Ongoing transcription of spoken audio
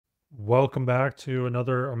Welcome back to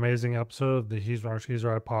another amazing episode of the He's Wrong, She's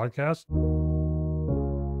Right podcast.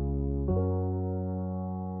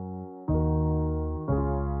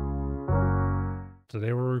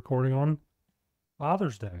 Today we're recording on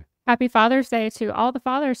Father's Day. Happy Father's Day to all the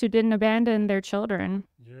fathers who didn't abandon their children.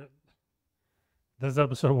 Yeah. This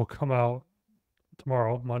episode will come out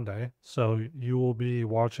tomorrow, Monday. So you will be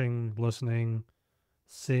watching, listening,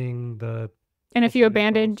 seeing the... And if you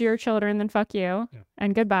abandoned your children, then fuck you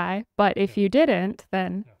and goodbye. But if you didn't,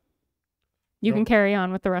 then you can carry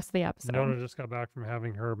on with the rest of the episode. Nona just got back from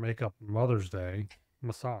having her makeup Mother's Day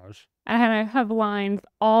massage. And I have lines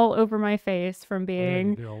all over my face from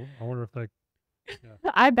being... I wonder if they...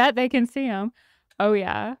 Yeah. I bet they can see them. Oh,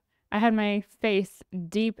 yeah. I had my face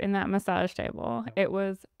deep in that massage table. It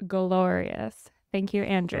was glorious. Thank you,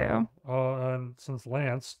 Andrew. And since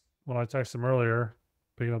Lance, when I texted him earlier,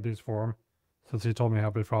 picking up these for him, since he told me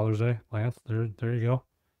Happy Father's Day, Lance, there you go.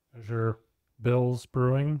 There's your Bill's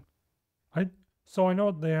Brewing. So I know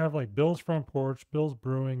they have like Bill's Front Porch, Bill's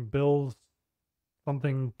Brewing, Bill's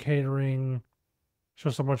something catering. It's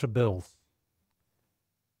just a bunch of Bills.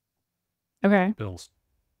 Okay. Bills.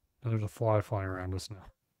 And there's a fly flying around us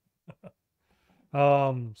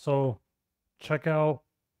now. So check out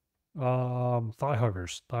Thigh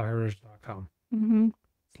Huggers, thighhuggers.com. Mm-hmm.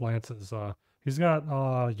 Lance's he's got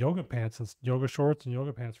yoga pants and yoga shorts and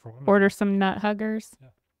yoga pants for women. Order some nut huggers. Yeah.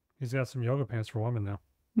 He's got some yoga pants for women now.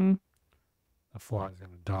 Mm. The fly's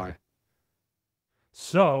gonna die.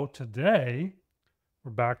 So today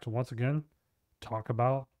we're back to once again talk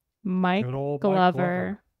about Mike good old Glover. Mike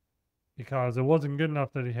Glover. Because it wasn't good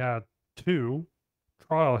enough that he had 2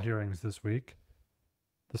 trial hearings this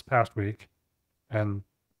past week, and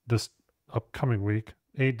this upcoming week,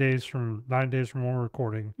 9 days from when we're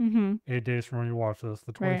recording, 8 days from when you watch this,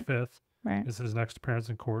 the 25th is his next appearance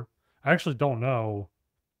in court. I actually don't know.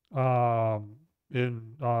 Not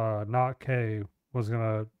K was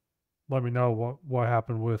gonna let me know what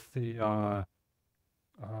happened with the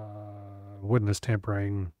witness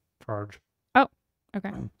tampering charge. Oh,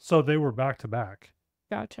 okay. So they were back to back.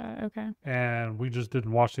 Gotcha. Okay. And we just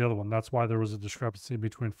didn't watch the other one. That's why there was a discrepancy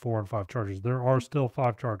between 4 and 5 charges. There are still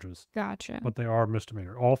 5 charges. Gotcha. But they are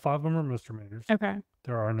misdemeanor. All 5 of them are misdemeanors. Okay.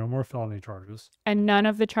 There are no more felony charges. And none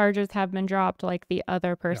of the charges have been dropped like the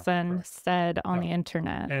other person said on the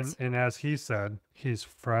internet. And as he said, he's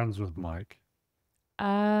friends with Mike.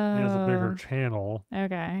 Oh. He has a bigger channel.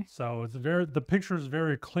 Okay. So the picture is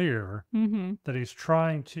very clear that he's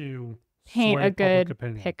trying to paint a good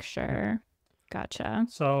picture. Yeah. Gotcha.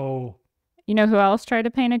 So, you know who else tried to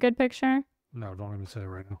paint a good picture? No, don't even say it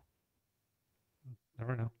right now.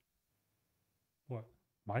 Never know. What?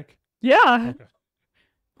 Mike? Yeah. Okay.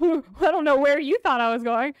 I don't know where you thought I was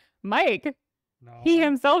going. Mike. No. He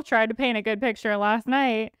himself tried to paint a good picture last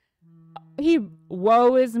night.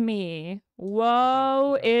 Woe is me.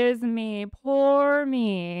 Woe is me. Poor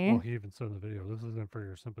me. Well, he even said in the video, this isn't for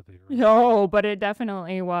your sympathy. Right? No, but it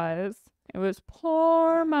definitely was. It was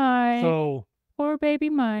poor Mike. So, poor baby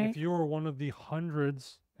Mike. If you were one of the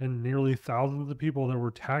hundreds and nearly thousands of people that were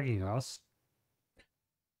tagging us,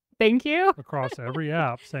 thank you, across every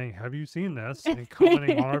app saying, have you seen this? And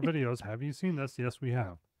commenting on our videos, have you seen this? Yes, we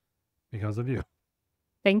have. Because of you.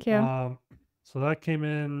 Thank you. So that came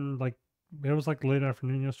in it was like late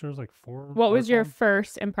afternoon yesterday. It was like 4. What was your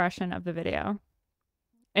first impression of the video?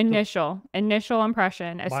 Initial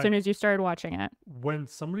impression as soon as you started watching it. When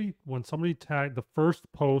somebody tagged the first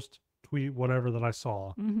post, tweet, whatever that I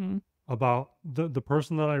saw about the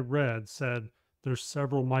person that I read said, there's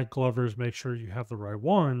several Mike Glovers, make sure you have the right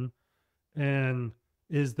one. And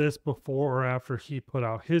is this before or after he put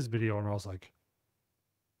out his video? And I was like,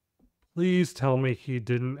 please tell me he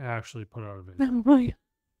didn't actually put out a video.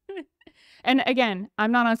 And again,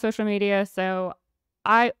 I'm not on social media, so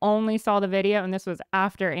I only saw the video, and this was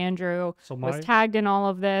after Andrew was tagged in all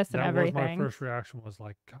of this and everything. My first reaction was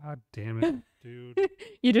like, God damn it, dude.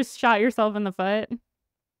 You just shot yourself in the foot?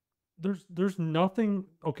 There's nothing.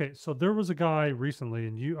 Okay, so there was a guy recently,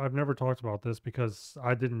 and I've never talked about this because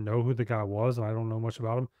I didn't know who the guy was, and I don't know much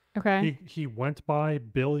about him. Okay. He went by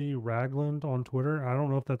Billy Ragland on Twitter. I don't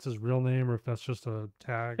know if that's his real name or if that's just a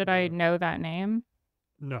tag. Should I know that name?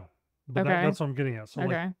 No. But that's what I'm getting at. So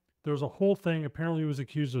there was a whole thing. Apparently he was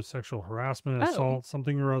accused of sexual harassment, assault,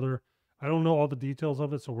 something or other. I don't know all the details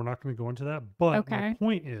of it, so we're not going to go into that. But my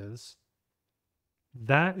point is,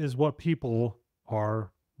 that is what people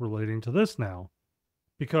are relating to this now.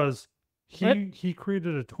 Because he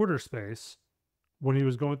created a Twitter space when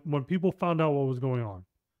people found out what was going on.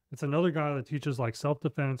 It's another guy that teaches like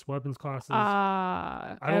self-defense, weapons classes.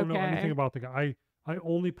 I don't know anything about the guy. I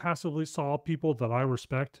only passively saw people that I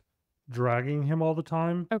respect dragging him all the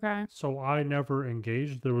time. Okay. So I never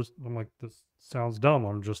engaged. I'm like, this sounds dumb.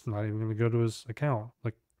 I'm just not even going to go to his account.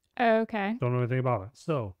 Like, okay. Don't know anything about it.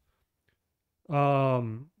 So,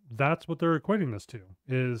 that's what they're equating this to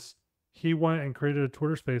is he went and created a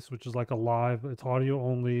Twitter space, which is like a live, it's audio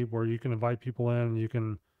only where you can invite people in, you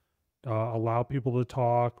can allow people to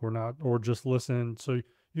talk or not, or just listen. So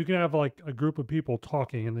you can have like a group of people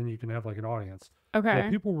talking and then you can have like an audience. Okay. Well,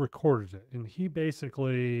 people recorded it and he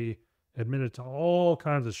basically admitted to all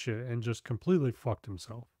kinds of shit and just completely fucked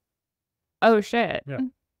himself. Oh, shit. Yeah.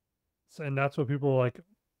 So, and that's what people are like,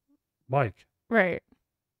 Mike. Right.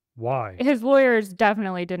 Why? His lawyers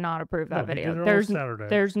definitely did not approve that video. He did it on Saturday.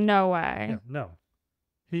 There's no way. Yeah, no.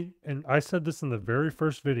 And I said this in the very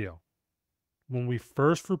first video. When we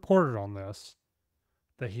first reported on this,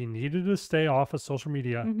 that he needed to stay off of social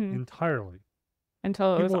media entirely.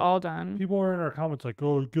 Until it was all done. People were in our comments like,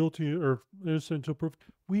 oh, guilty or innocent until proof.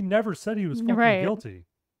 We never said he was fucking guilty.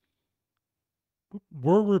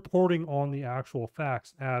 We're reporting on the actual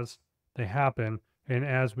facts as they happen and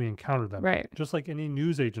as we encounter them. Right. Just like any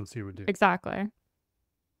news agency would do. Exactly.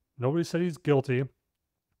 Nobody said he's guilty.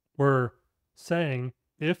 We're saying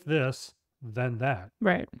if this, then that.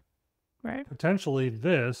 Right. Right. Potentially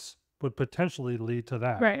this would potentially lead to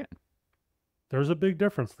that. Right. There's a big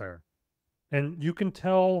difference there. And you can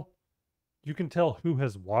tell who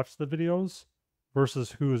has watched the videos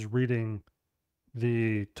versus who is reading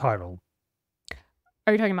the title.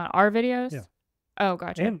 Are you talking about our videos? Yeah. Oh,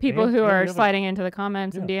 gotcha. People who are sliding into the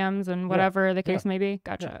comments and DMs and whatever the case may be.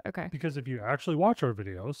 Gotcha. Okay. Because if you actually watch our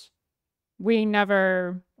videos, we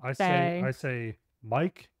never I say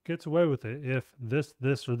Mike gets away with it if this,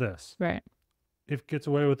 or this. Right. If gets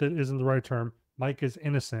away with it isn't the right term. Mike is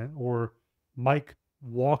innocent or Mike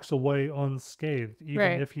walks away unscathed,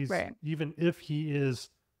 even if he is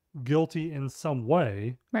guilty in some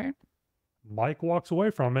way. Right. Mike walks away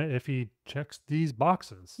from it if he checks these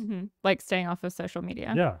boxes. Like staying off of social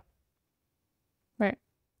media. Yeah. Right.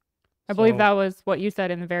 I believe that was what you said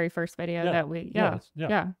in the very first video that we, yeah.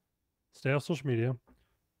 Stay off social media.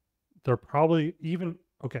 They're probably even,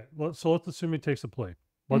 okay, so let's assume he takes a plea.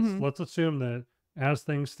 Let's assume that as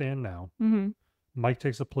things stand now, Mike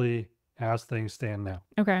takes a plea as things stand now.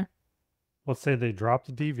 Okay. Let's say they drop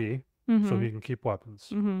the DV so he can keep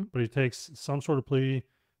weapons. But he takes some sort of plea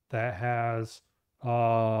that has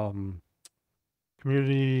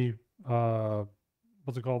community,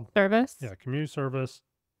 what's it called? Service? Yeah, community service.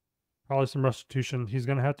 Probably some restitution. He's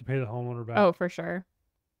going to have to pay the homeowner back. Oh, for sure.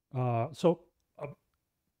 So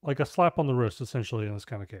like a slap on the wrist, essentially, in this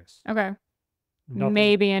kind of case. Okay.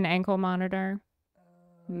 Maybe an ankle monitor.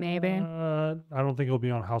 Maybe. I don't think it'll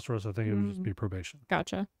be on house arrest. I think it would just be probation.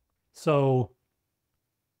 Gotcha. So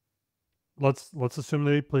let's assume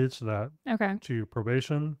that he pleads to that. Okay. To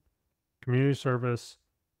probation, community service,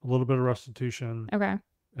 a little bit of restitution. Okay.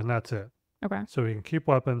 And that's it. Okay. So he can keep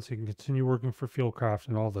weapons. He can continue working for Fieldcraft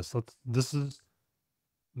and all this. This is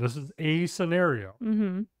a scenario.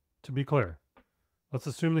 To be clear, let's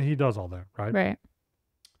assume that he does all that, right? Right.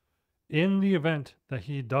 In the event that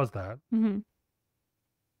he does that,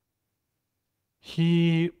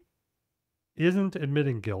 he isn't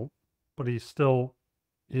admitting guilt, but he still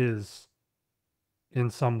is in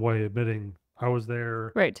some way admitting I was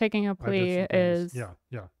there. Right. Taking a plea is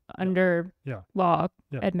under law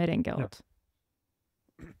admitting guilt.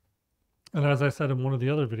 Yeah. And as I said in one of the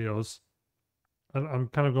other videos, I'm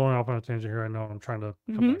kind of going off on a tangent here. I know I'm trying to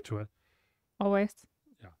come back to it. Always.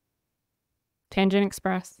 Yeah. Tangent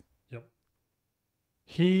Express. Yep.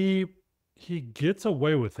 He gets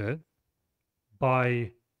away with it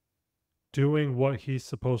by doing what he's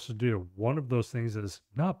supposed to do. One of those things is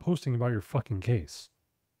not posting about your fucking case.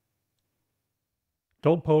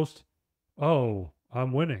 Don't post, oh,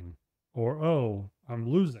 I'm winning, or oh, I'm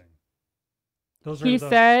losing. He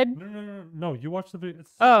said... No, you watch the video.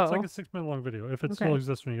 It's like a 6-minute long video, if it still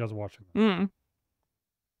exists when you guys are watching it.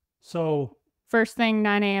 So... First thing,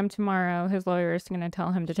 9 a.m. tomorrow, his lawyer is going to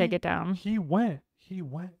tell him to take it down. He went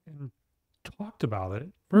and talked about it,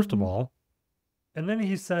 first of all. And then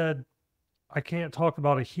he said, I can't talk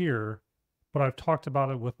about it here, but I've talked about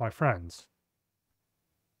it with my friends.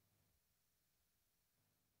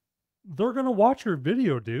 They're going to watch your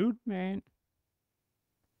video, dude. Right.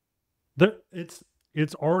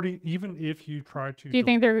 It's already, even if you try to... Do you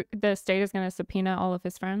think the state is going to subpoena all of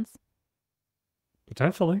his friends?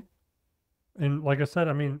 Potentially. And like I said,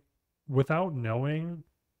 I mean, without knowing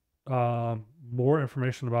more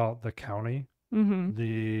information about the county,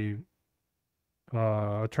 the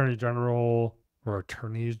attorney general or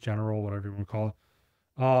attorneys general, whatever you want to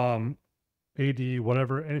call it, AD,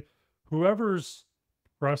 whatever, and whoever's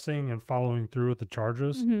pressing and following through with the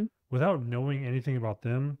charges, without knowing anything about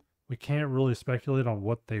them, we can't really speculate on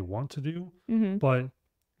what they want to do. But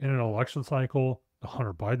in an election cycle, the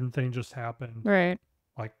Hunter Biden thing just happened. Right.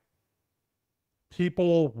 Like,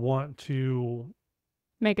 people want to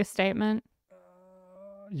make a statement.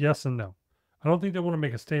 Yes and no. I don't think they want to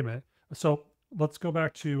make a statement. So let's go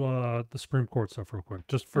back to the Supreme Court stuff real quick,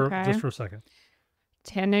 just for a second.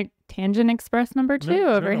 Tangent Express number 2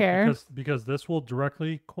 over here. Because this will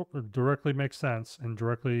directly make sense and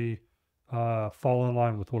directly fall in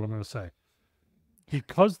line with what I'm going to say.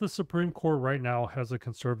 Because the Supreme Court right now has a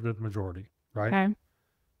conservative majority, right? Okay.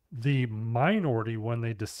 The minority, when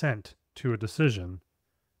they dissent to a decision,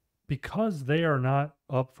 because they are not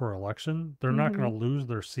up for election, they're not going to lose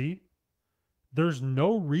their seat. There's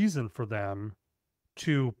no reason for them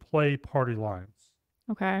to play party lines.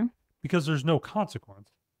 Okay. Because there's no consequence.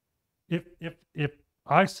 If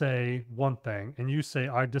I say one thing and you say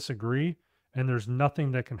I disagree and there's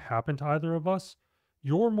nothing that can happen to either of us,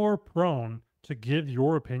 you're more prone to give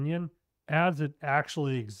your opinion as it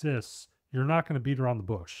actually exists. You're not going to beat around the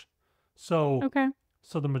bush. So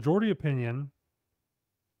the majority opinion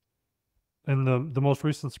in the most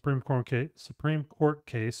recent Supreme Court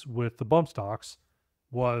case with the bump stocks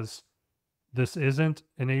was, this isn't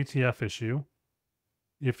an ATF issue.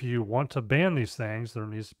 If you want to ban these things, there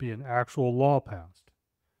needs to be an actual law passed.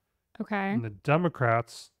 Okay. And the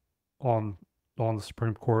Democrats on the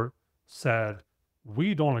Supreme Court said,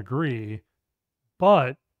 we don't agree,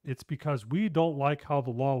 but it's because we don't like how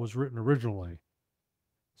the law was written originally.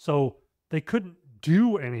 So they couldn't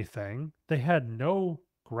do anything. They had no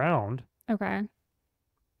ground. Okay.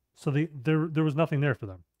 So there was nothing there for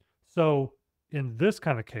them. So in this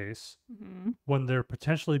kind of case, when they're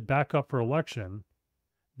potentially back up for election,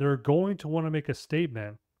 they're going to want to make a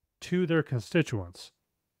statement to their constituents.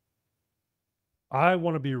 I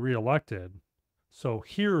want to be reelected, so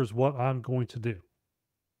here's what I'm going to do.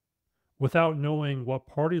 Without knowing what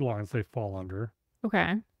party lines they fall under.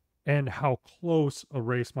 Okay. And how close a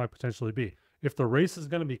race might potentially be. If the race is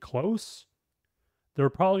going to be close, they're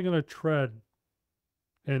probably going to tread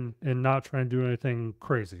and not try and do anything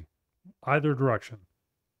crazy. Either direction.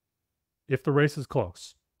 If the race is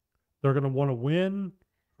close, they're going to want to win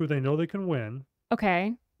who they know they can win.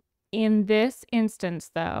 Okay. In this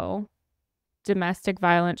instance, though, domestic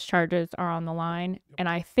violence charges are on the line. And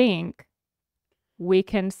I think we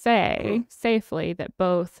can say safely that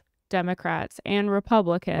both Democrats and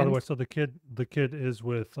Republicans. By the way, so the kid is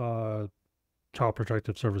with Child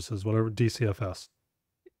Protective Services, whatever, DCFS.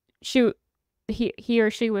 He or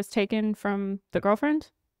she was taken from the girlfriend.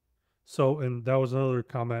 So, and that was another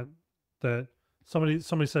comment that somebody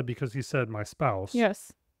said, because he said my spouse.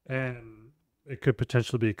 Yes. And it could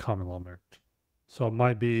potentially be a common law marriage. So it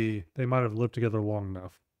might be, they might have lived together long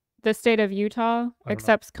enough. The state of Utah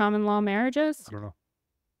accepts common law marriages? I don't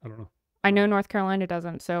know. I know North Carolina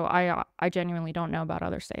doesn't, so I genuinely don't know about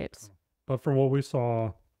other states. But from what we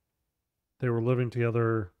saw, they were living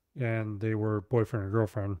together and they were boyfriend and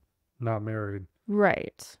girlfriend, not married.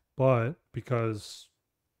 Right. But because,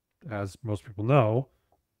 as most people know,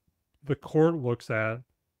 the court looks at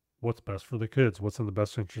what's best for the kids, what's in the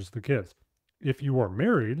best interest of the kids. If you are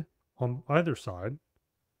married on either side,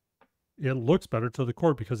 it looks better to the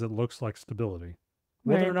court because it looks like stability.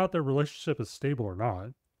 Whether or not their relationship is stable or not,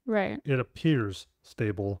 it appears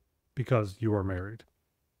stable because you are married.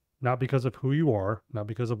 Not because of who you are, not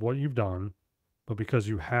because of what you've done, but because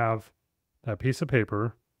you have that piece of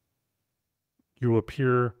paper, you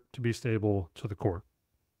appear to be stable to the court.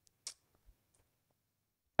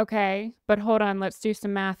 Okay, but hold on, let's do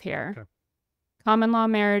some math here. Okay. Common law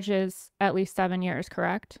marriage is at least 7 years,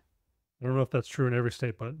 correct? I don't know if that's true in every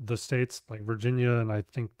state, but the states like Virginia and I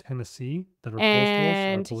think Tennessee that are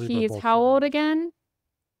close to us, he's how old again?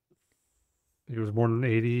 He was born in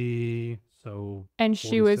 80, so. And 46?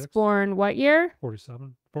 She was born what year?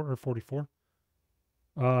 47 or 44.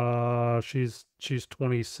 She's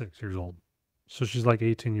 26 years old, so she's like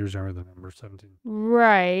 18 years younger than him, or 17.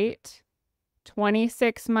 Right.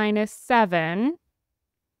 26 minus 7.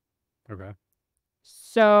 Okay.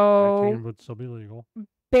 So 19 would still be legal.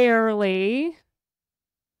 Barely.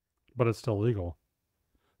 But it's still legal.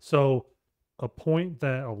 So a point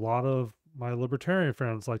that a lot of my libertarian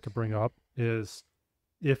friends like to bring up is,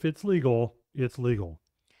 if it's legal, it's legal.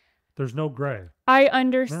 There's no gray. I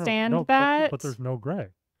understand that. But there's no gray.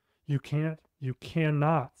 You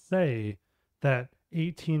cannot say that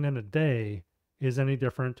 18 in a day is any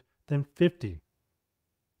different than 50.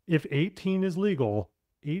 If 18 is legal,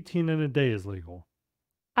 18 in a day is legal.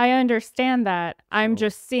 I understand that. I'm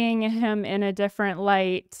just seeing him in a different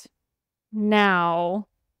light now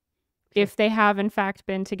if they have in fact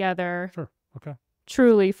been together. Sure. Okay.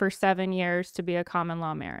 Truly for 7 years to be a common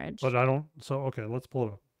law marriage. But I don't. So okay, let's pull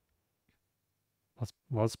it up.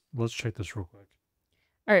 Let's check this real quick.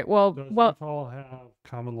 All right. Well, does Utah have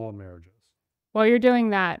common law marriages? While you're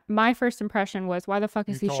doing that, my first impression was, why the fuck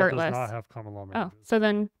is Utah he shirtless? Does not have common law marriages. Oh, so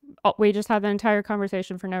then we just had the entire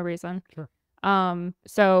conversation for no reason. Sure.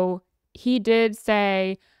 So he did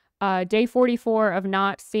say, day 44 of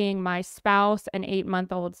not seeing my spouse and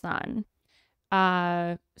 8-month-old son.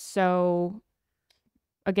 So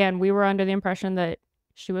again, we were under the impression that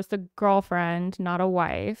she was the girlfriend, not a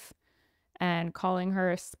wife, and calling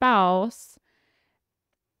her a spouse.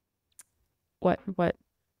 What?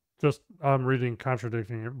 Just I'm reading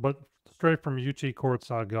contradicting it, but straight from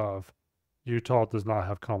utcourts.gov, Utah does not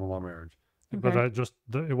have common law marriage. Okay.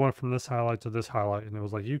 But it went from this highlight to this highlight, and it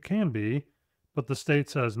was like, you can be, but the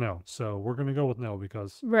state says no. So we're going to go with no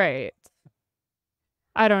because. Right.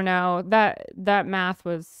 I don't know. That math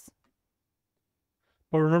was.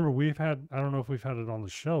 But remember, I don't know if we've had it on the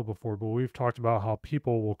show before, but we've talked about how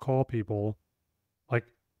people will call people like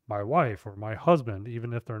my wife or my husband,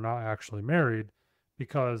 even if they're not actually married,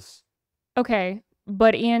 because. Okay.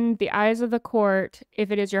 But in the eyes of the court,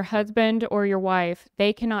 if it is your husband or your wife,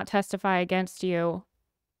 they cannot testify against you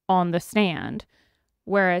on the stand.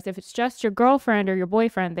 Whereas if it's just your girlfriend or your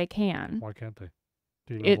boyfriend, they can. Why can't they?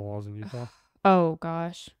 Do you know the laws in Utah? Oh,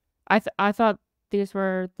 gosh. I thought these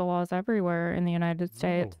were the laws everywhere in the United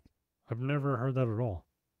States. I've never heard that at all.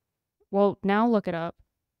 Well, now look it up.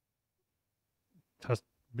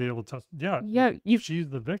 Be able to test. Yeah. Yeah. She's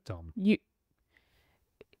the victim. Yeah.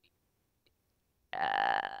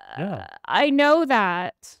 I know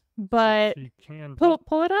that, but she can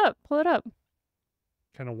pull it up. Pull it up.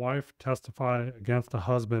 Can a wife testify against a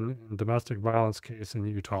husband in domestic violence case in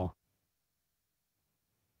Utah?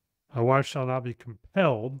 A wife shall not be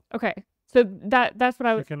compelled. Okay. So that's what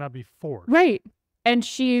I was. She cannot be forced. Right. And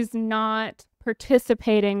she's not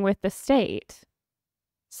participating with the state.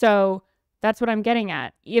 So that's what I'm getting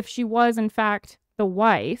at. If she was, in fact, the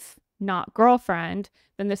wife, not girlfriend,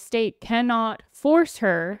 then the state cannot force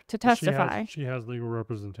her to testify. She has legal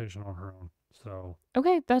representation on her own. So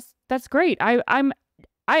okay, that's great. I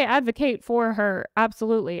advocate for her.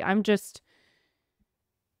 Absolutely. I'm just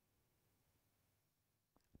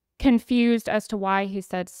confused as to why he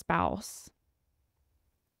said spouse.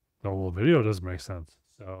 The whole video doesn't make sense.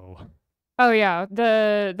 So. Oh yeah,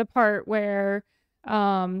 the part where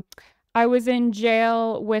I was in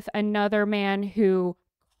jail with another man who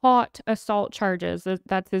caught assault charges.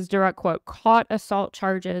 That's his direct quote. Caught assault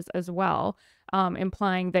charges as well,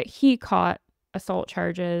 implying that he caught assault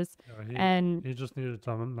charges. Yeah, he just needed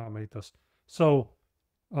to not make this. So,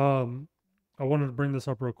 I wanted to bring this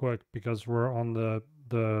up real quick because we're on the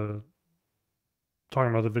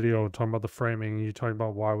talking about the video, talking about the framing. You talking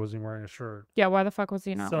about why was he wearing a shirt? Yeah, why the fuck was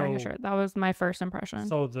he not wearing a shirt? That was my first impression.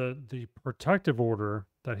 So the protective order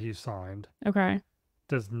that he signed, okay,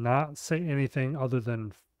 does not say anything other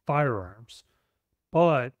than firearms,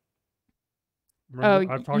 but.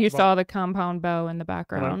 Remember, you saw the compound bow in the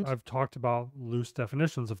background. I've talked about loose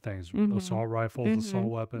definitions of things, assault rifles, assault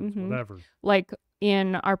weapons, whatever. Like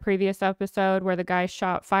in our previous episode where the guy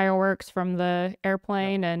shot fireworks from the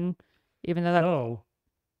airplane, and even though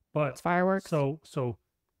it's fireworks. So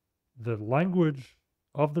the language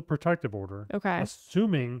of the protective order,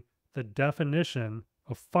 assuming the definition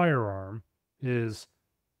of firearm is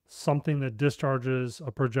something that discharges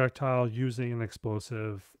a projectile using an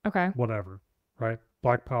explosive, whatever. Right?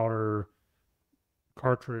 Black powder,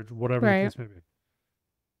 cartridge, whatever the case may be.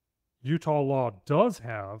 Utah law does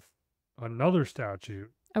have another statute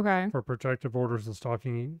for protective orders and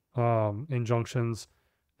stalking injunctions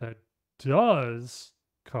that does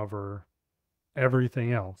cover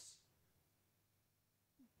everything else.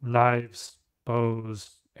 Knives,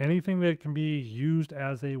 bows, anything that can be used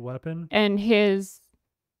as a weapon. And his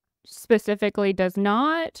specifically does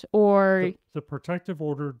not, or the protective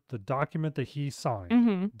order, the document that he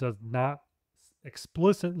signed does not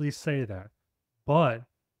explicitly say that, but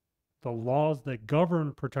the laws that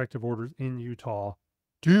govern protective orders in Utah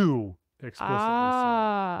do explicitly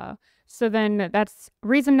say. So then that's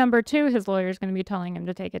reason number 2. His lawyer is going to be telling him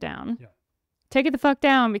to take it down. Yeah. Take it the fuck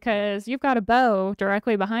down because you've got a bow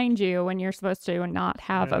directly behind you when you're supposed to not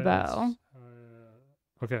have a bow.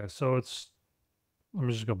 Okay, so it's. Let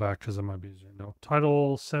me just go back because it might be easier. No.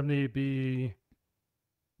 Title 78B,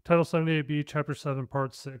 Chapter 7,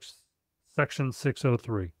 Part 6, Section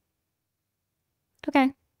 603.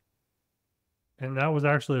 Okay. And that was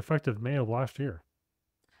actually effective May of last year.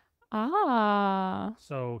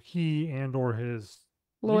 So he and or his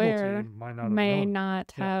lawyer may have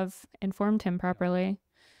not have informed him properly.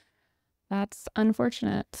 That's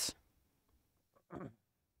unfortunate.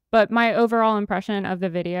 But my overall impression of the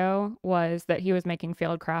video was that he was making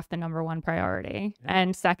Fieldcraft the #1 priority. Yeah.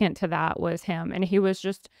 And second to that was him. And he was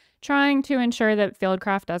just trying to ensure that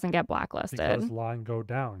Fieldcraft doesn't get blacklisted. Because line go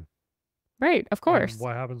down. Right, of course. And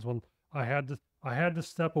what happens when I had to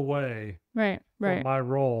step away from my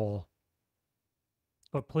role.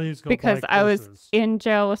 But please go because buy I courses. Was in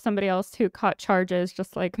jail with somebody else who caught charges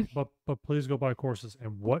just like me. But please go buy courses.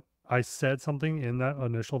 And what I said something in that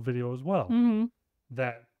initial video as well.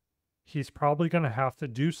 That he's probably going to have to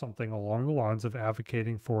do something along the lines of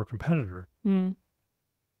advocating for a competitor.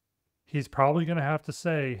 He's probably going to have to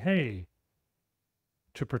say, hey,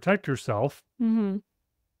 to protect yourself,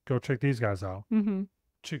 go check these guys out.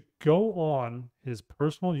 To go on his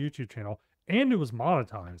personal YouTube channel, and it was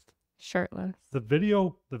monetized. Shirtless. The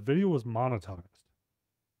video was monetized.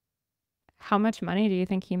 How much money do you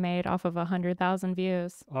think he made off of 100,000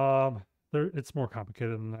 views? It's more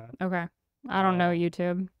complicated than that. Okay. I don't know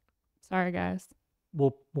YouTube. Sorry, guys.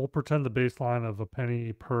 We'll pretend the baseline of a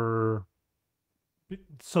penny per.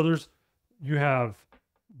 So you have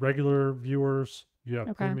regular viewers, you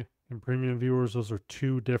have premium viewers. Those are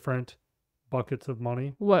two different buckets of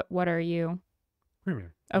money. What are you?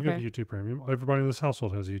 Premium. You have YouTube Premium. Everybody in this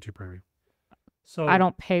household has a YouTube Premium. So I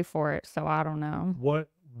don't pay for it, so I don't know.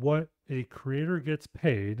 What a creator gets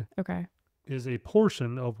paid is a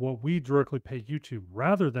portion of what we directly pay YouTube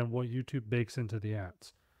rather than what YouTube bakes into the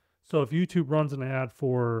ads. So if YouTube runs an ad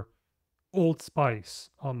for Old Spice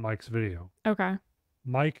on Mike's video,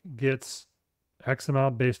 Mike gets X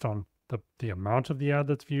amount based on the amount of the ad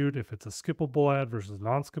that's viewed, if it's a skippable ad versus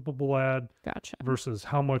non-skippable ad, versus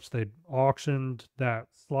how much they auctioned that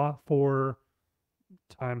slot for,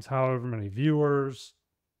 times however many viewers.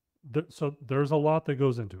 So there's a lot that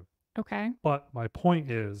goes into it. But my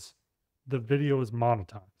point is, the video is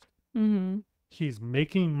monetized. He's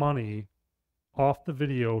making money off the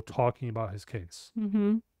video talking about his case.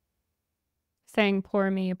 Saying,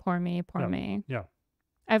 poor me, poor me, poor me. Yeah.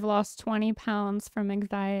 I've lost 20 pounds from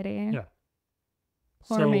anxiety. Yeah.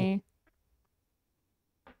 Poor me.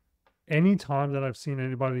 Anytime that I've seen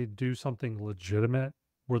anybody do something legitimate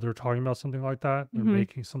where they're talking about something like that, they're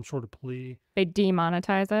making some sort of plea. They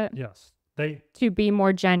demonetize it? Yes. To be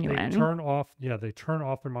more genuine. They turn off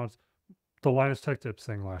their monetization. The Linus Tech Tips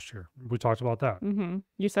thing last year. We talked about that.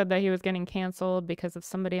 You said that he was getting canceled because of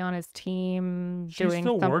somebody on his team doing something. She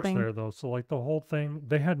still works there, though. So, like, the whole thing,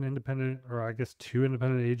 they had an independent, or I guess 2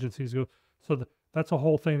 independent agencies go. So that's a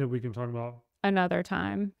whole thing that we can talk about another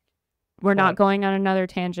time. We're not going on another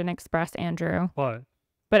tangent express, Andrew. But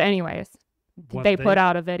anyways, they put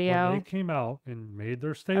out a video. When they came out and made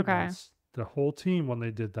their statements, the whole team, when they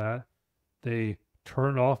did that, they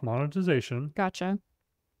turned off monetization. Gotcha.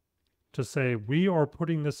 To say, we are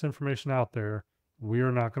putting this information out there, we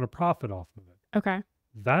are not going to profit off of it.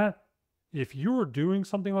 That, if you're doing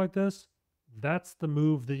something like this, that's the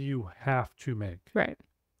move that you have to make. Right.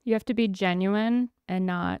 You have to be genuine and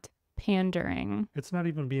not pandering. It's not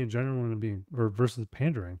even being genuine and versus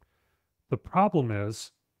pandering. The problem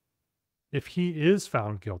is, if he is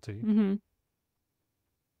found guilty,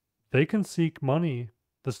 they can seek money.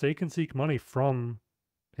 The state can seek money from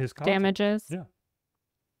his content. Damages. Yeah.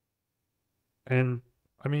 And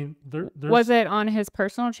I mean, there's was it on his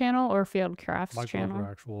personal channel or Fieldcraft's Mike channel?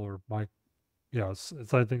 Glover actual or Mike? Yeah, it's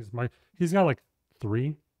I think it's Mike. He's got like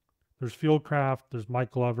 3. There's Fieldcraft. There's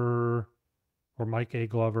Mike Glover, or Mike A.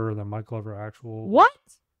 Glover, then Mike Glover actual. What?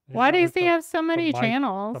 Why does he have so many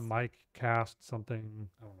channels? The Mike Cast something.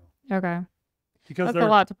 I don't know. Okay. Because that's a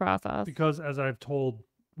lot to process. Because as I've told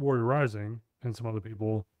Warrior Rising and some other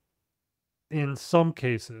people, in some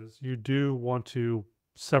cases you do want to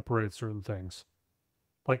separate certain things.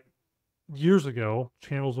 Like years ago,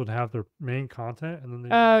 channels would have their main content, and then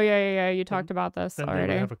they you talked about this already.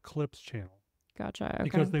 They would have a clips channel. Gotcha. Okay.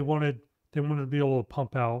 Because they wanted to be able to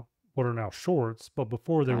pump out what are now shorts, but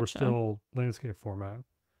before they were still landscape format.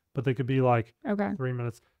 But they could be like 3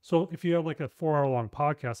 minutes. So if you have like a 4-hour long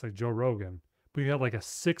podcast like Joe Rogan, but you have like a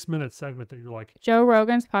 6-minute segment that you're like, Joe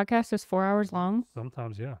Rogan's podcast is 4 hours long?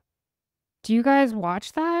 Sometimes, yeah. Do you guys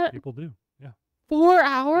watch that? People do. 4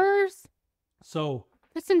 hours? So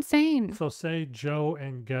that's insane. So say Joe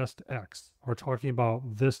and guest X are talking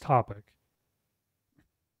about this topic,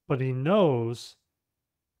 but he knows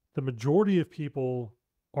the majority of people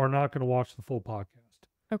are not going to watch the full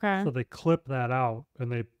podcast. So they clip that out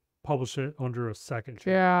and they publish it under a second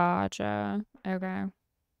channel. Gotcha. Okay.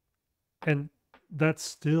 And that's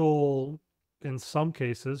still, in some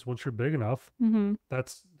cases, once you're big enough,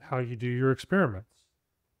 that's how you do your experiments.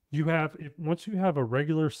 once you have a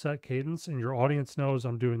regular set cadence and your audience knows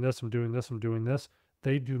I'm doing this, I'm doing this, I'm doing this,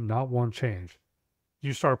 they do not want change.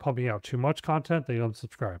 You start pumping out too much content, they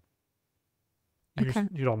unsubscribe.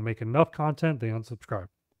 You don't make enough content, they unsubscribe.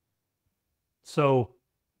 So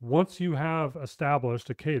once you have established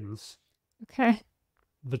a cadence,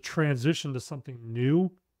 the transition to something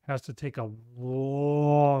new has to take a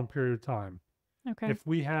long period of time.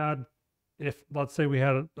 If let's say we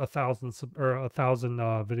had 1,000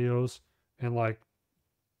 videos and like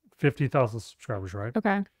 50,000 subscribers, right?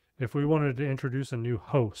 If we wanted to introduce a new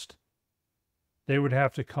host, they would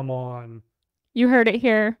have to come on. You heard it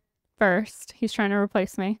here first. He's trying to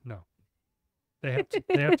replace me. No. They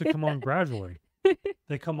have to come on gradually.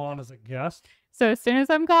 They come on as a guest. So as soon as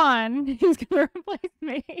I'm gone, he's going to replace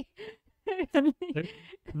me.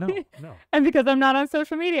 No. And because I'm not on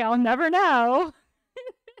social media, I'll never know.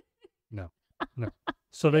 No.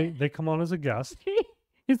 So they come on as a guest.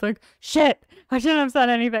 He's like, shit, I shouldn't have said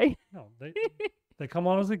anything. No, they come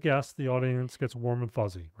on as a guest. The audience gets warm and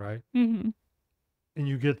fuzzy, right? Mm-hmm. And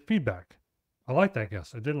you get feedback. I like that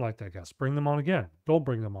guest. I didn't like that guest. Bring them on again. Don't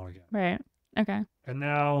bring them on again. Right. Okay. And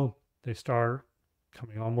now they start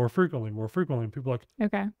coming on more frequently. And people are like,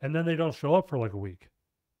 okay. And then they don't show up for like a week.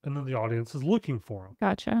 And then the audience is looking for them.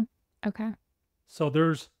 Gotcha. Okay. So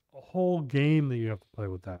there's a whole game that you have to play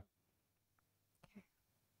with that.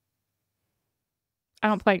 I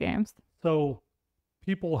don't play games. So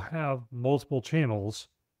people have multiple channels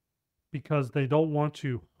because they don't want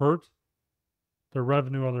to hurt their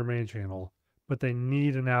revenue on their main channel, but they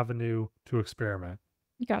need an avenue to experiment.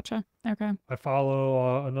 Gotcha. Okay. I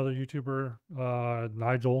follow another YouTuber,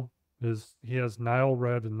 Nigel. He has Nile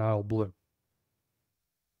Red and Nile Blue.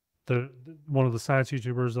 One of the science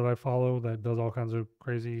YouTubers that I follow that does all kinds of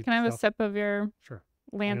crazy Can I have stuff. a sip of your Sure.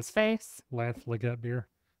 Lance face? Lance Leggett beer.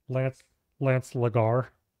 Lance Lagar.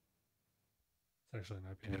 It's actually an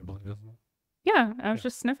IPA, I believe, isn't it? Yeah, I was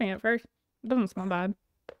just sniffing it first. It doesn't smell bad.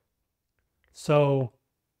 So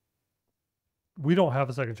we don't have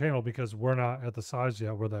a second channel because we're not at the size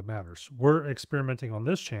yet where that matters. We're experimenting on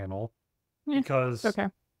this channel because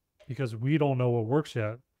we don't know what works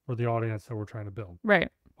yet for the audience that we're trying to build. Right.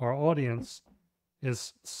 Our audience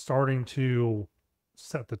is starting to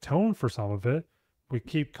set the tone for some of it. We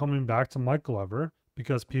keep coming back to Mike Glover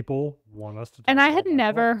because people want us to talk And I had about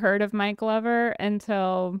never heard of Mike Glover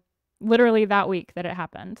until literally that week that it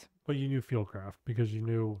happened. But you knew Fieldcraft because you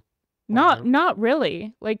knew... Not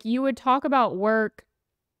really. Like, you would talk about work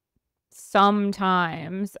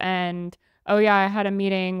sometimes and, oh yeah, I had a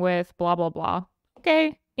meeting with blah, blah, blah.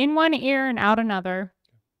 Okay. In one ear and out another.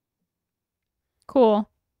 Cool.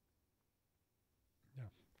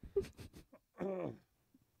 Yeah.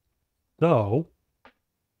 So,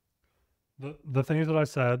 the things that I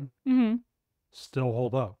said still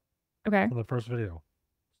hold up. Okay. From the first video.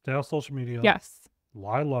 Stay off social media. Yes.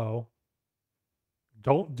 Lie low.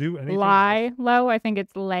 Don't do anything. Lie low. I think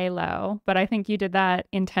it's lay low, but I think you did that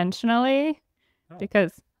intentionally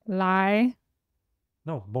because lie.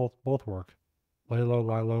 No, both work. Lay low,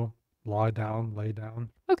 lie down, lay down.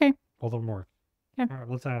 Okay. Both of them work. Okay. All right,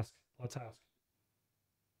 let's ask. Oops.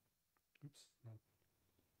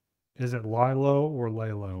 Is it lie low or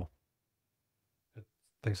lay low? It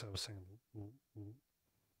thinks I was saying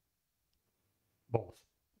both.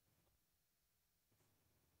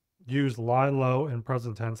 Use lie low in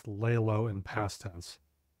present tense, lay low in past tense.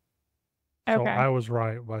 So I was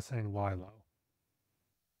right by saying lie low.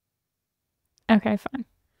 Okay, fine.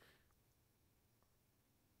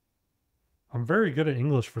 I'm very good at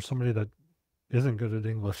English for somebody that isn't good at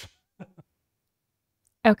English.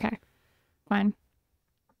 Okay, fine.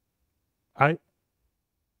 I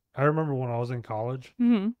remember when I was in college,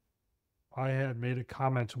 Mm-hmm. I had made a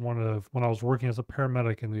comment to when I was working as a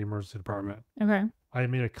paramedic in the emergency department. Okay. I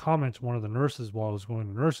made a comment to one of the nurses while I was going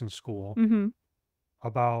to nursing school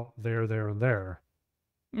about there, and there.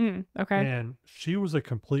 Okay. And she was a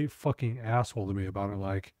complete fucking asshole to me about it.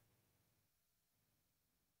 Like,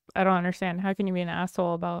 I don't understand. How can you be an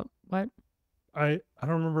asshole about what? I don't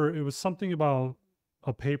remember. It was something about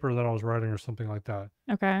a paper that I was writing or something like that.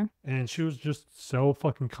 Okay. And she was just so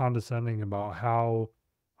fucking condescending about how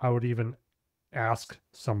I would even ask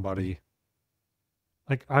somebody.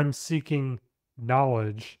 Like, I'm seeking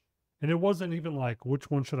knowledge, and it wasn't even like, which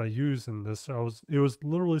one should I use in this? It was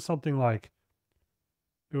literally something like,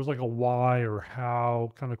 it was like a why or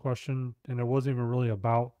how kind of question, and it wasn't even really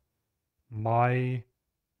about my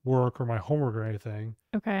work or my homework or anything.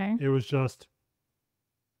 Okay. It was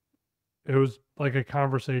like a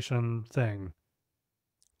conversation thing.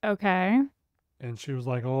 Okay. And she was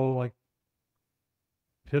like, oh, like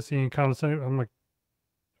pissy and condescending. I'm like,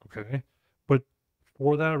 Okay. But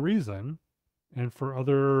for that reason, and for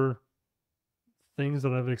other things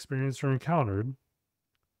that I've experienced or encountered,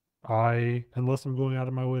 unless I'm going out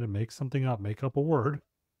of my way to make something up, make up a word,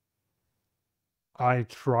 I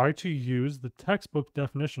try to use the textbook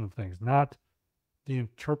definition of things, not the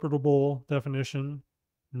interpretable definition,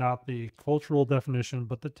 not the cultural definition,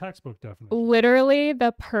 but the textbook definition. Literally,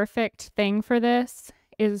 the perfect thing for this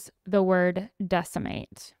is the word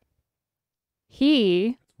decimate.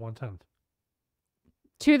 It's 1/10.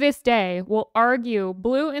 To this day, will argue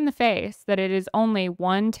blue in the face that it is only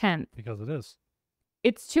 1/10. Because it is.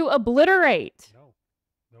 It's to obliterate. No.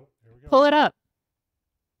 Nope. Here we go. Pull it up.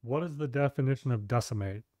 What is the definition of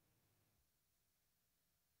decimate?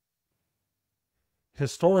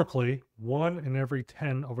 Historically, 1 in every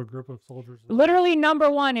 10 of a group of soldiers. Literally, number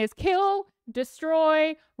 1 is kill,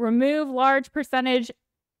 destroy, remove large percentage.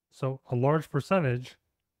 So a large percentage,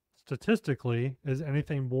 statistically, is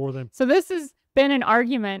anything more than... So this has been an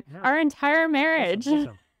argument our entire marriage.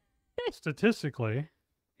 Listen. Statistically,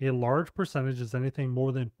 a large percentage is anything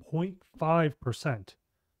more than 0.5%.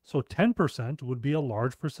 So 10% would be a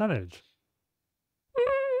large percentage.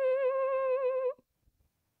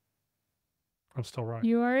 I'm still right.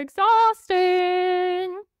 You are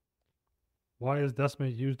exhausting. Why is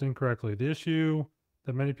decimate used incorrectly? The issue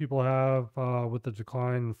that many people have with the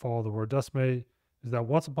decline and fall of the word decimate is that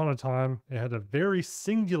once upon a time, it had a very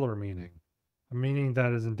singular meaning. A meaning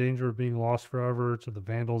that is in danger of being lost forever to the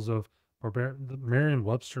vandals of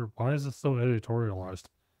Merriam-Webster. Why is it so editorialized?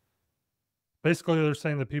 Basically, they're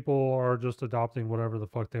saying that people are just adopting whatever the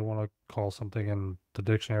fuck they want to call something, and the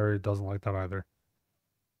dictionary doesn't like that either.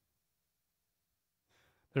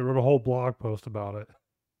 They wrote a whole blog post about it.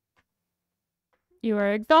 You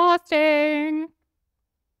are exhausting.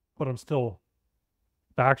 But I'm still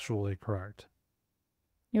factually correct.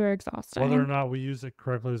 You are exhausting. Whether or not we use it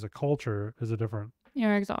correctly as a culture is a different...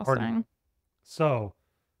 You're exhausting. argument. So,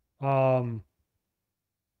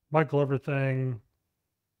 Mike Glover thing...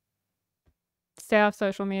 Stay off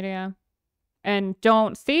social media. And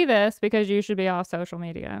don't see this because you should be off social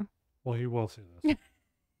media. Well, he will see this.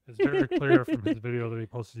 It's very clear from his video that he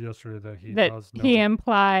posted yesterday that he does know. He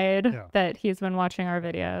implied that he's been watching our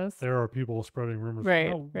videos. There are people spreading rumors. Right,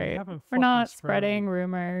 no, right. We're not spreading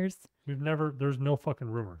rumors. There's no fucking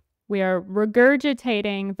rumor. We are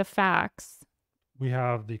regurgitating the facts. We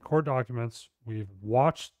have the court documents. We've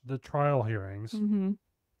watched the trial hearings. Mm-hmm.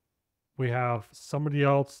 We have somebody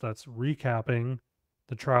else that's recapping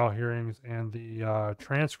the trial hearings and the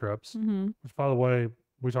transcripts, which, by the way,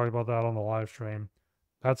 we talked about that on the live stream.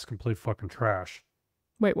 That's complete fucking trash.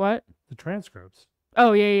 Wait, what? The transcripts.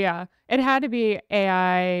 Oh, yeah. It had to be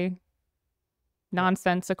AI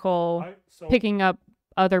nonsensical, picking up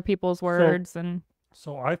other people's words.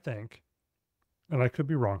 So I think, and I could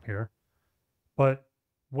be wrong here, but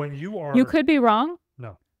when you are... You could be wrong?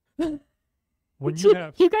 No. When you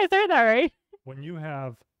have... You guys heard that, right? When you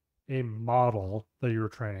have a model that you're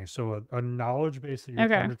training, so a knowledge base that you're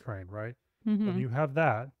trying to train, right? When you have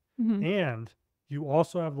that, and you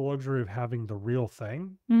also have the luxury of having the real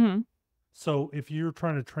thing. So if you're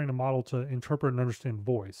trying to train a model to interpret and understand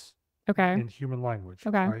voice in human language,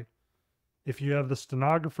 right? If you have the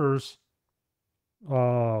stenographers,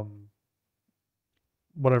 whatever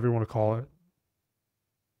you want to call it,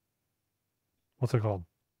 what's it called?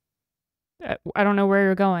 I don't know where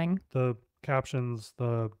you're going. The captions,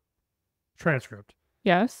 the transcript.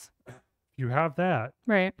 Yes. You have that.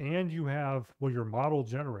 Right. And you have what your model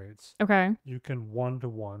generates. Okay. You can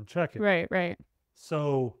one-to-one check it. Right.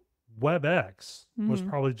 So WebEx was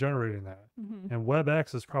probably generating that. And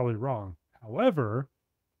WebEx is probably wrong. However,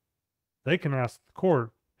 they can ask the court,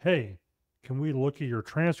 hey, can we look at your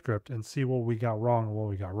transcript and see what we got wrong and what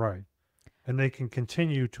we got right? And they can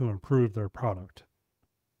continue to improve their product.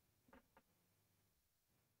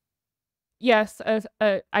 Yes, I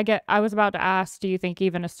was about to ask, do you think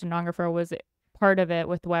even a stenographer was part of it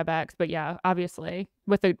with WebEx? But yeah, obviously,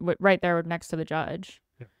 with right there next to the judge.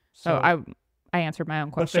 Yeah. So I answered my own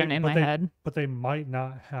question in my head. But they might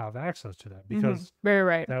not have access to that because very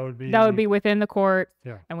right. That would be within the court.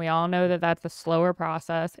 Yeah. And we all know that that's a slower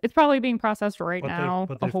process. It's probably being processed now,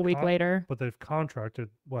 a whole week later. But they've contracted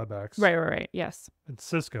WebEx. Right. Yes. And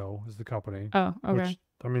Cisco is the company. Oh, okay. Which,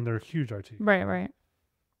 I mean, they're a huge IT. Right.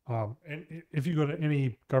 And if you go to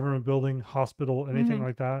any government building, hospital, anything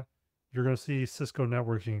like that, you're going to see Cisco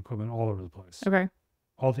networking equipment all over the place. Okay.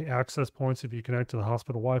 All the access points, if you connect to the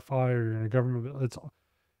hospital Wi-Fi or you're in a government,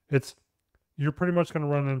 you're pretty much going to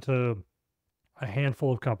run into a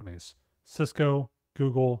handful of companies: Cisco,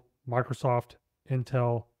 Google, Microsoft,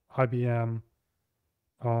 Intel, IBM,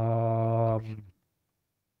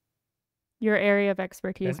 Your area of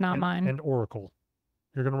expertise, not mine. And Oracle.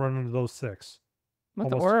 You're going to run into those 6.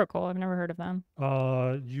 What's Oracle? I've never heard of them.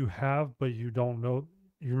 You have, but you don't know.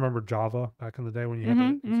 You remember Java back in the day when you had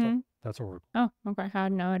that stuff? That's Oracle. Oh, okay. I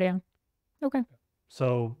had no idea. Okay.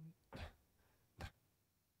 So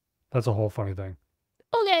that's a whole funny thing.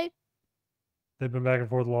 Okay. They've been back and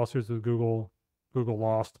forth lawsuits with Google. Google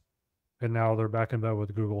lost, and now they're back in bed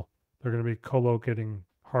with Google. They're going to be co-locating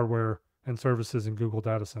hardware and services in Google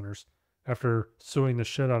data centers after suing the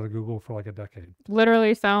shit out of Google for like a decade.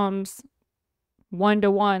 Literally sounds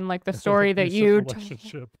one-to-one like the story that you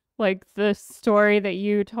like the story that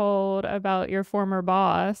you told about your former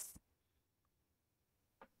boss.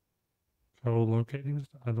 Co-locating?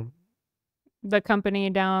 I don't. The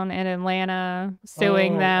company down in Atlanta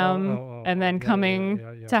suing them and then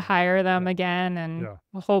coming to hire them again and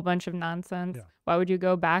a whole bunch of nonsense. Yeah. Why would you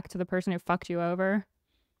go back to the person who fucked you over?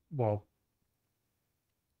 Well.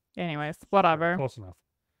 Anyways, whatever. Close enough.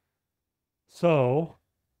 So.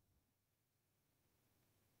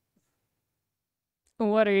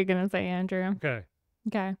 What are you going to say, Andrew? Okay.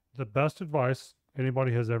 Okay. The best advice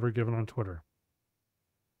anybody has ever given on Twitter.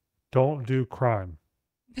 Don't do crime.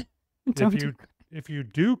 If you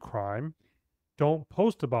do crime, don't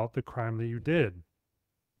post about the crime that you did.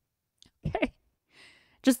 Okay.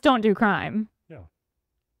 Just don't do crime. Yeah.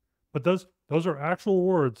 But those are actual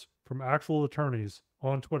words from actual attorneys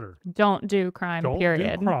on Twitter. Don't do crime, period.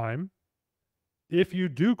 Don't do crime. If you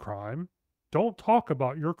do crime, don't talk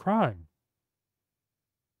about your crime.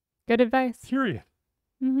 Good advice. Period.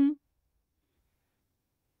 Mm-hmm.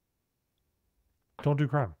 Don't do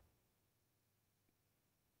crime.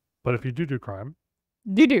 But if you do crime.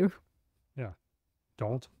 Do. Yeah.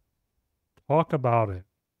 Don't talk about it.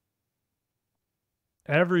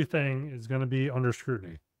 Everything is going to be under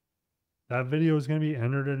scrutiny. That video is going to be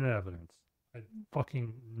entered into evidence. I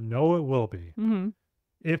fucking know it will be. Mm-hmm.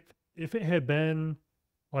 If it had been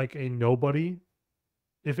like a nobody,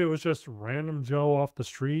 if it was just random Joe off the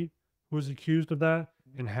street who was accused of that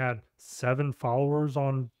and had 7 followers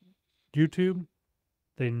on YouTube,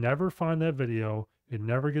 they never find that video. It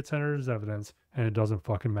never gets entered as evidence, and it doesn't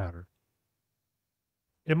fucking matter.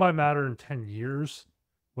 It might matter in 10 years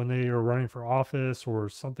when they are running for office or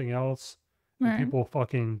something else, and people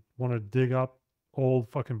fucking want to dig up old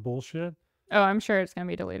fucking bullshit. Oh, I'm sure it's going to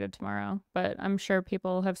be deleted tomorrow, but I'm sure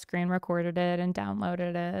people have screen recorded it and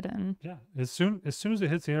downloaded it. And yeah, as soon as it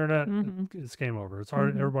hits the internet, it's game over. It's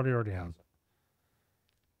already everybody already has it.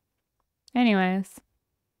 Anyways.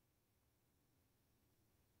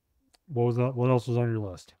 What else was on your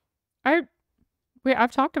list? I've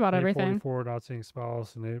talked about everything. 44, not seeing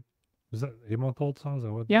spouse, and is that 8-month-old son? Is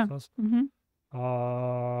that what that says? Mm-hmm.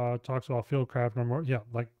 Talks about Fieldcraft no more. Yeah,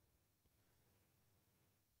 like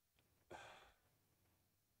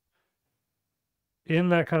in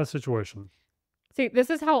that kind of situation. See, this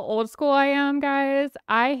is how old school I am, guys.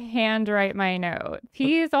 I handwrite my notes.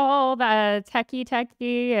 He's all the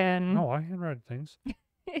techie and no, I handwrite things.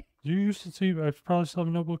 You used to see, I probably still have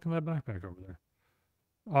a notebook in that backpack over there.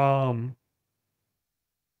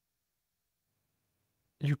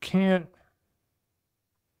 You can't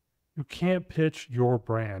pitch your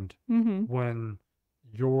brand when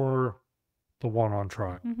you're the one on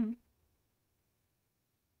trial.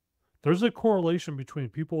 There's a correlation between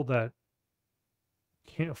people that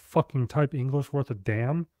can't fucking type English worth a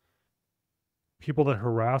damn, people that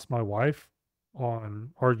harass my wife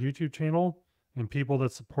on our YouTube channel, and people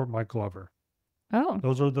that support Mike Glover. Oh.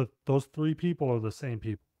 Those 3 people are the same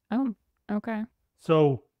people. Oh, okay.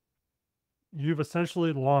 So you've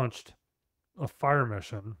essentially launched a fire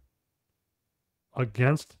mission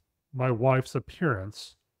against my wife's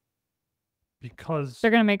appearance because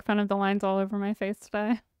they're going to make fun of the lines all over my face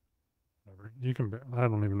today. You can, I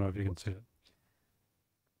don't even know if you can see it.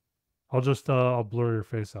 I'll just, I'll blur your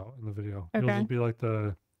face out in the video. Okay. You'll just be like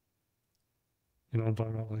the, you know what I'm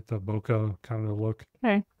talking about? Like the bokeh kind of look.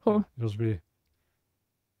 Okay, cool. You'll just be,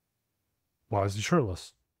 why is he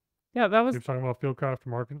shirtless? Yeah, that was... You're talking about Fieldcraft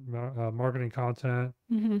marketing content.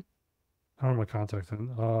 I don't know my contact then.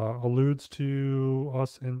 Alludes to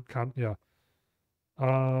us in,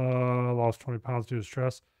 lost 20 pounds due to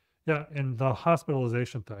stress. Yeah, and the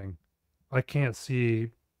hospitalization thing, I can't see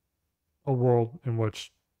a world in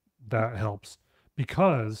which that helps.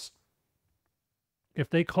 Because if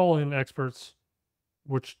they call in experts,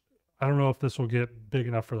 which I don't know if this will get big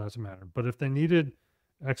enough for that to matter, but if they needed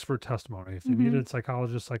expert testimony, if they needed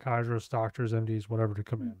psychologists, psychiatrists, doctors, MDs, whatever to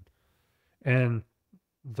come in, and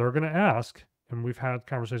they're going to ask, and we've had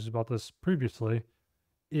conversations about this previously,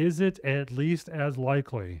 is it at least as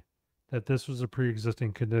likely that this was a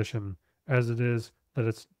pre-existing condition as it is that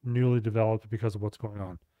it's newly developed because of what's going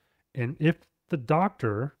on. And if the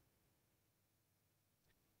doctor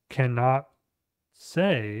cannot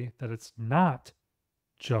say that it's not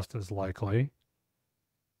just as likely,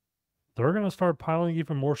 they're going to start piling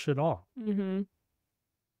even more shit on. Mm-hmm.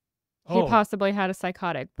 He possibly had a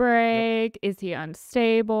psychotic break. Yep. Is he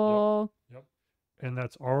unstable? Yep. And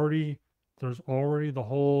there's already the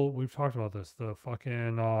whole, we've talked about this, the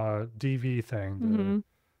fucking DV thing.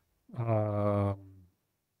 Oh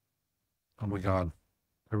my God.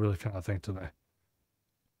 I really cannot think today.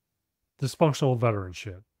 Dysfunctional veteran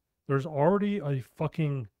shit. There's already a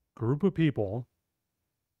fucking group of people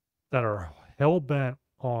that are hell-bent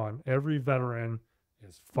on every veteran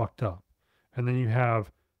is fucked up. And then you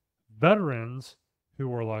have veterans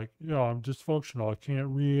who are like, I'm dysfunctional. I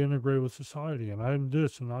can't reintegrate with society. And I'm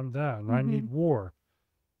this and I'm that. And I need war.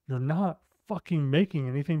 You're not fucking making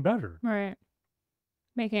anything better. Right.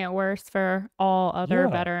 Making it worse for all other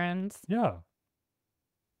veterans. Yeah.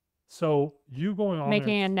 So you going on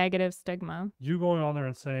making a negative stigma. You going on there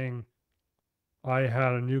and saying, I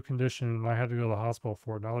had a new condition and I had to go to the hospital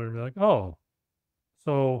for it. Now they're gonna be like, oh,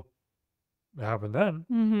 so it happened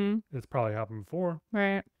then. It's probably happened before.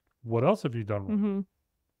 Right. What else have you done wrong?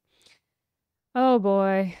 Oh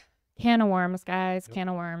boy. Can of worms, guys. Can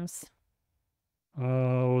of worms. I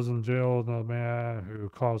was in jail with a man who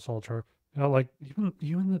caused all charge. Like even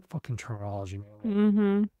the fucking terminology,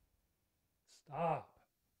 man. Stop.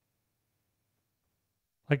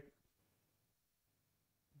 Like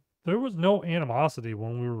there was no animosity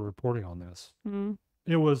when we were reporting on this.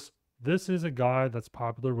 It was, this is a guy that's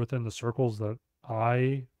popular within the circles that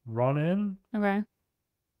I run in. Okay.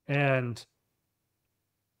 And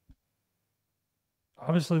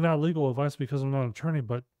obviously not legal advice because I'm not an attorney,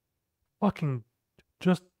 but fucking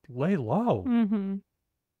just lay low.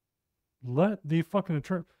 Let the fucking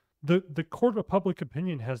attorney, the court of public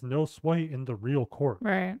opinion has no sway in the real court.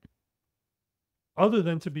 Right. Other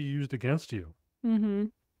than to be used against you.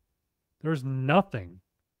 There's nothing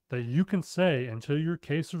that you can say until your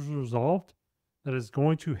case is resolved that is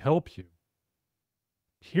going to help you.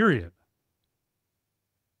 Period.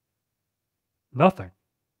 Nothing.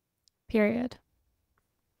 Period.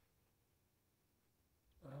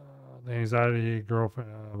 The anxiety, girlfriend,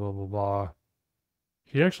 blah, blah, blah.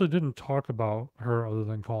 He actually didn't talk about her other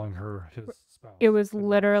than calling her his spouse. It was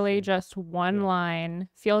literally just one line.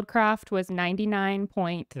 Fieldcraft was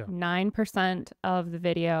 99.9% of the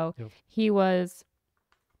video. He was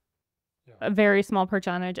a very small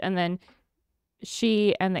percentage. And then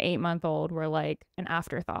she and the 8-month-old were like an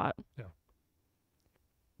afterthought. Yeah.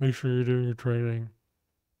 Make sure you're doing your training.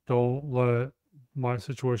 Don't let my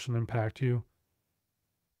situation impact you.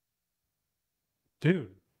 Dude.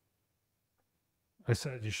 I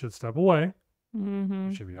said you should step away.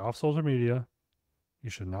 You should be off social media.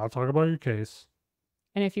 You should not talk about your case.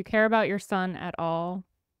 And if you care about your son at all.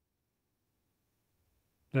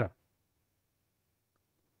 Yeah.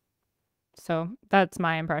 So that's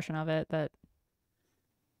my impression of it, that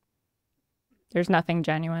there's nothing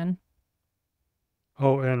genuine.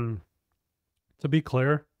 Oh, and to be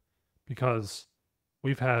clear, because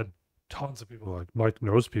we've had tons of people, like Mike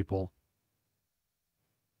knows people,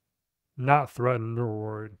 not threatened or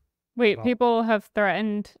worried. Wait, people have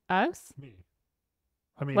threatened us? Me.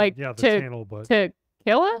 I mean, like, yeah, the channel, but to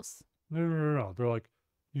kill us? No. They're like,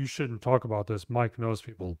 you shouldn't talk about this. Mike knows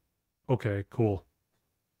people. Okay, cool.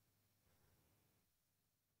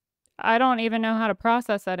 I don't even know how to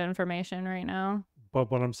process that information right now.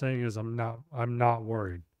 But what I'm saying is I'm not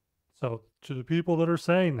worried. So to the people that are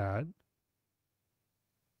saying that,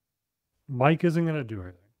 Mike isn't going to do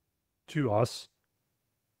anything to us.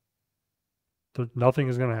 Nothing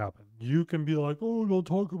is going to happen. You can be like, oh, don't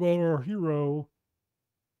talk about our hero.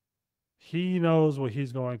 He knows what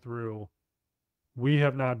he's going through. We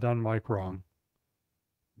have not done Mike wrong.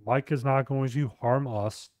 Mike is not going to harm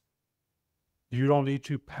us. You don't need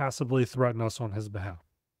to passively threaten us on his behalf.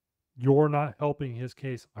 You're not helping his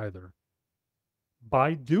case either.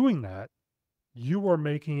 By doing that, you are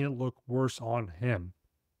making it look worse on him.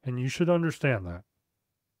 And you should understand that.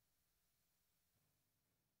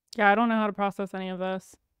 Yeah, I don't know how to process any of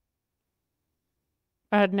this.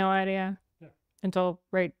 I had no idea until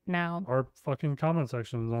right now. Our fucking comment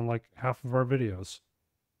section is on like half of our videos.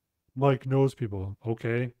 Mike knows people.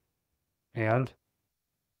 Okay. And?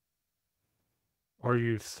 Are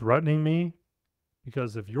you threatening me?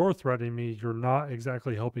 Because if you're threatening me, you're not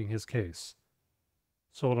exactly helping his case.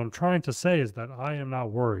 So what I'm trying to say is that I am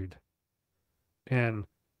not worried. And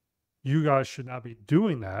you guys should not be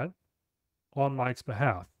doing that on Mike's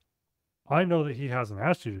behalf. I know that he hasn't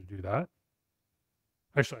asked you to do that.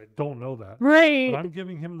 Actually, I don't know that. Right. But I'm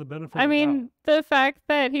giving him the benefit I of the doubt. mean, the fact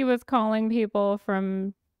that he was calling people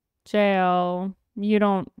from jail, you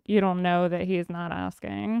don't know that he's not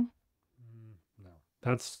asking. No.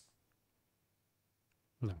 That's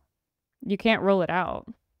no. You can't rule it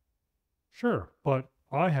out. Sure, but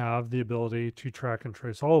I have the ability to track and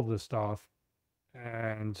trace all of this stuff,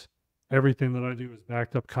 and everything that I do is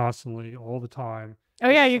backed up constantly all the time. Oh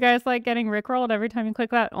yeah, you guys like getting rickrolled every time you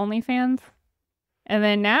click that OnlyFans? And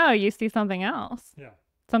then now you see something else. Yeah.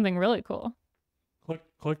 Something really cool.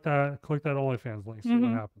 Click that OnlyFans link, see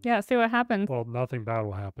what happens. Yeah, see what happens. Well, nothing bad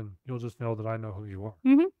will happen. You'll just know that I know who you are.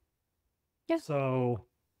 Yeah. So,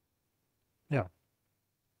 yeah.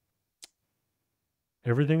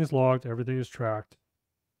 Everything is logged, everything is tracked.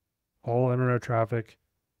 All internet traffic.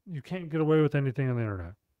 You can't get away with anything on the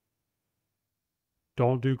internet.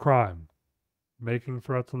 Don't do crime. Making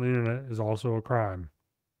threats on the internet is also a crime.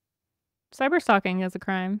 Cyberstalking is a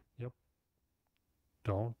crime. Yep.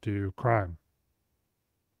 Don't do crime.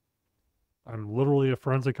 I'm literally a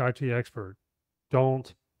forensic IT expert.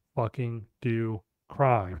 Don't fucking do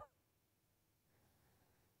crime.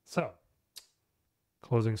 So,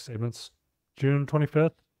 closing statements. June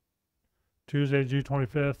 25th, Tuesday, June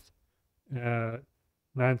 25th at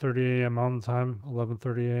 9:30 a.m. Mountain Time,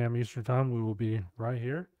 11:30 a.m. Eastern Time. We will be right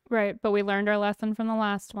here. Right, but we learned our lesson from the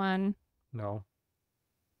last one. No.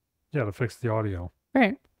 Yeah, to fix the audio.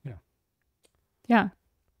 Right. Yeah. Yeah.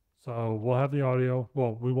 So we'll have the audio.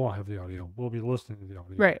 Well, we won't have the audio. We'll be listening to the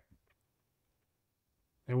audio. Right.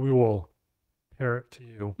 And we will pair it to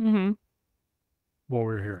you what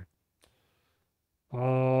we're hearing. I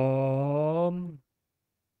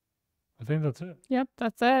think that's it. Yep,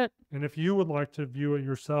 that's it. And if you would like to view it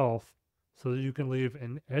yourself so that you can leave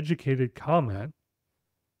an educated comment,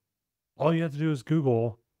 all you have to do is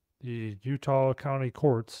Google the Utah County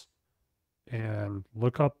Courts and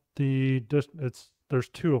look up there's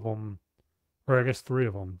two of them, or I guess three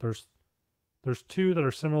of them. There's two that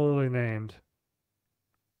are similarly named.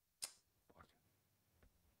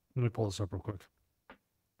 Let me pull this up real quick.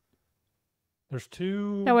 There's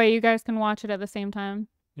two. That way you guys can watch it at the same time.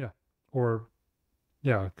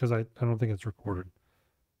 Yeah, because I don't think it's recorded.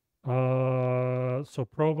 So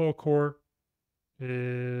Provo Court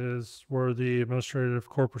is where the administrative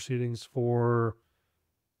court proceedings for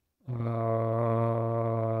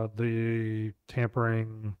the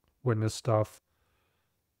tampering witness stuff.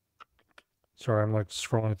 Sorry, I'm like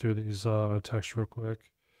scrolling through these texts real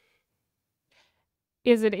quick.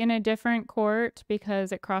 Is it in a different court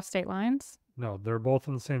because it crossed state lines? No, they're both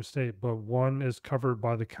in the same state, but one is covered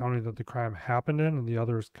by the county that the crime happened in, and the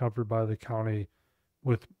other is covered by the county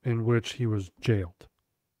in which he was jailed.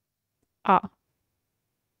 Ah.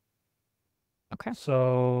 Okay. So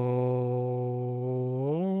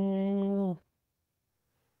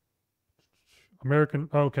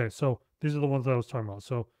okay, so these are the ones that I was talking about.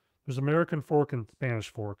 So there's American Fork and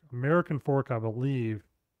Spanish Fork. American Fork, I believe,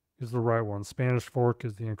 is the right one. Spanish Fork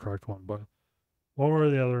is the incorrect one, but one way or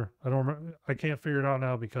the other, I don't remember. I can't figure it out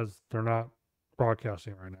now because they're not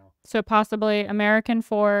broadcasting right now. So possibly American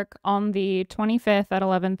Fork on the 25th at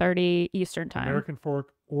 11:30 Eastern Time. American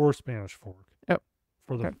Fork or Spanish Fork. Oh.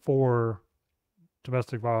 For the 4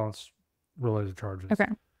 domestic violence related charges. Okay.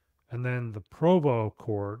 And then the Provo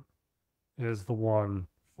court is the one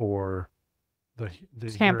for the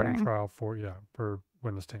tampering hearing trial for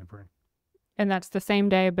witness tampering. And that's the same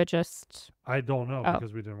day, but just I don't know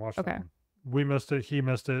because we didn't watch that one. We missed it. He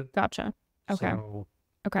missed it. Gotcha. Okay. So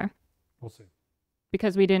okay. We'll see.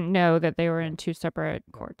 Because we didn't know that they were in 2 separate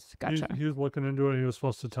courts. Gotcha. He was looking into it. He was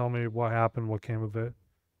supposed to tell me what happened, what came of it.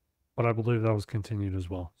 But I believe that was continued as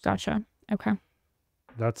well. So gotcha. Okay.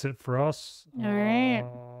 that's it for us. All right.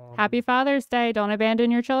 Happy Father's Day. Don't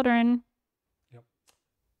abandon your children. Yep.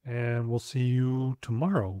 And we'll see you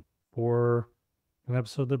tomorrow for an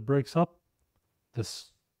episode that breaks up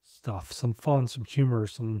this stuff. Some fun, some humor,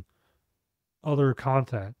 some other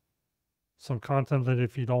content. Some content that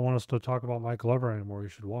if you don't want us to talk about Mike Glover anymore, you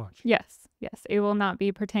should watch. Yes. Yes. It will not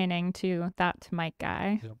be pertaining to that Mike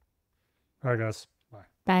guy. Yep. All right, guys. Bye.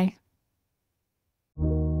 Bye.